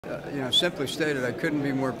Simply stated, I couldn't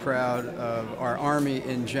be more proud of our Army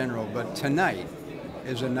in general, but tonight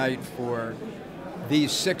is a night for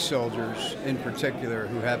these 6 soldiers in particular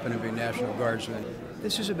who happen to be National Guardsmen.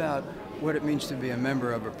 This is about what it means to be a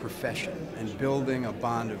member of a profession and building a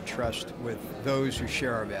bond of trust with those who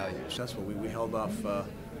share our values. Successful. We held off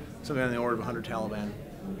something on the order of 100 Taliban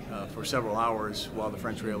for several hours while the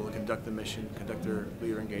French were able to conduct the mission, conduct their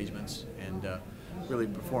leader engagements, and really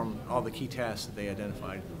perform all the key tasks that they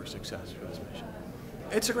identified for success for this mission.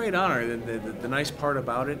 It's a great honor. The nice part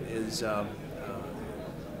about it is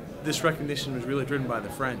this recognition was really driven by the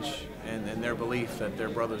French and their belief that their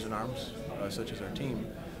brothers in arms, such as our team,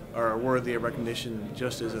 are worthy of recognition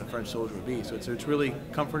just as a French soldier would be. So it's really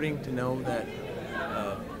comforting to know that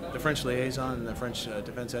the French liaison and the French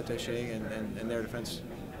defense attaché and their defense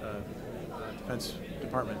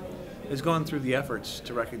department has gone through the efforts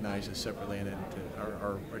to recognize us separately and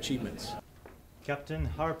our achievements. Captain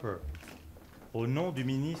Harper, au nom du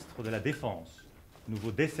ministre de la Défense, nous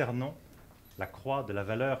vous décernons la Croix de la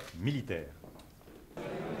Valeur Militaire.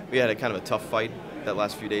 We had a kind of a tough fight that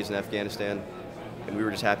last few days in Afghanistan, and we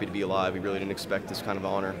were just happy to be alive. We really didn't expect this kind of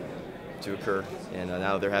honor to occur, and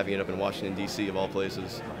now they're having it up in Washington, D.C. of all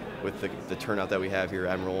places, with the turnout that we have here,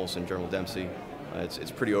 Admirals and General Dempsey.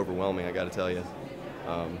 It's pretty overwhelming, I got to tell you.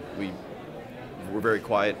 We're very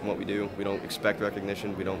quiet in what we do. We don't expect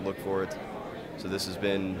recognition. We don't look for it. So this has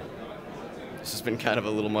been kind of a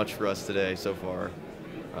little much for us today so far.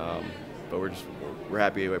 But we're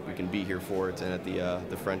happy that we can be here for it, and that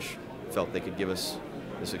the French felt they could give us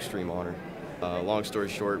this extreme honor. Long story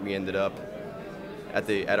short, we ended up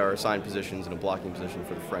at our assigned positions in a blocking position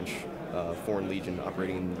for the French Foreign Legion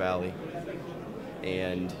operating in the valley,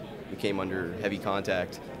 and we came under heavy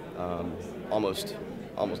contact almost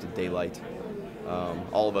at daylight.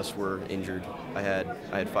 All of us were injured. I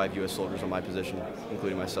had 5 U.S. soldiers on my position,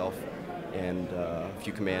 including myself, and a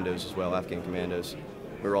few commandos as well, Afghan commandos.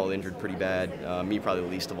 We were all injured pretty bad. Me probably the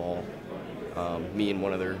least of all. Me and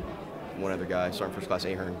one other guy, Sergeant First Class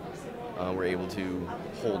Ahern, were able to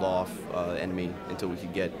hold off the enemy until we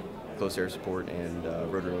could get close air support and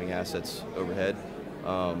rotary wing assets overhead.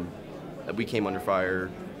 We came under fire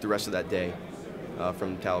the rest of that day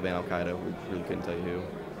from Taliban, Al-Qaeda. We really couldn't tell you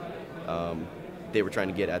who. They were trying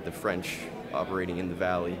to get at the French operating in the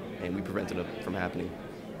valley, and we prevented it from happening,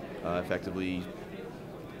 effectively,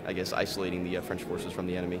 I guess, isolating the French forces from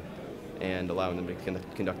the enemy and allowing them to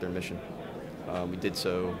conduct their mission. We did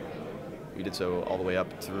so all the way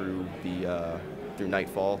up through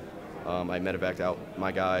nightfall. I medevaced out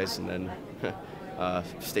my guys and then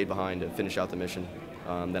stayed behind to finish out the mission.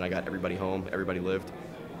 Then I got everybody home. Everybody lived.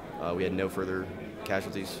 We had no further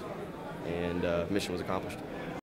casualties, and the mission was accomplished.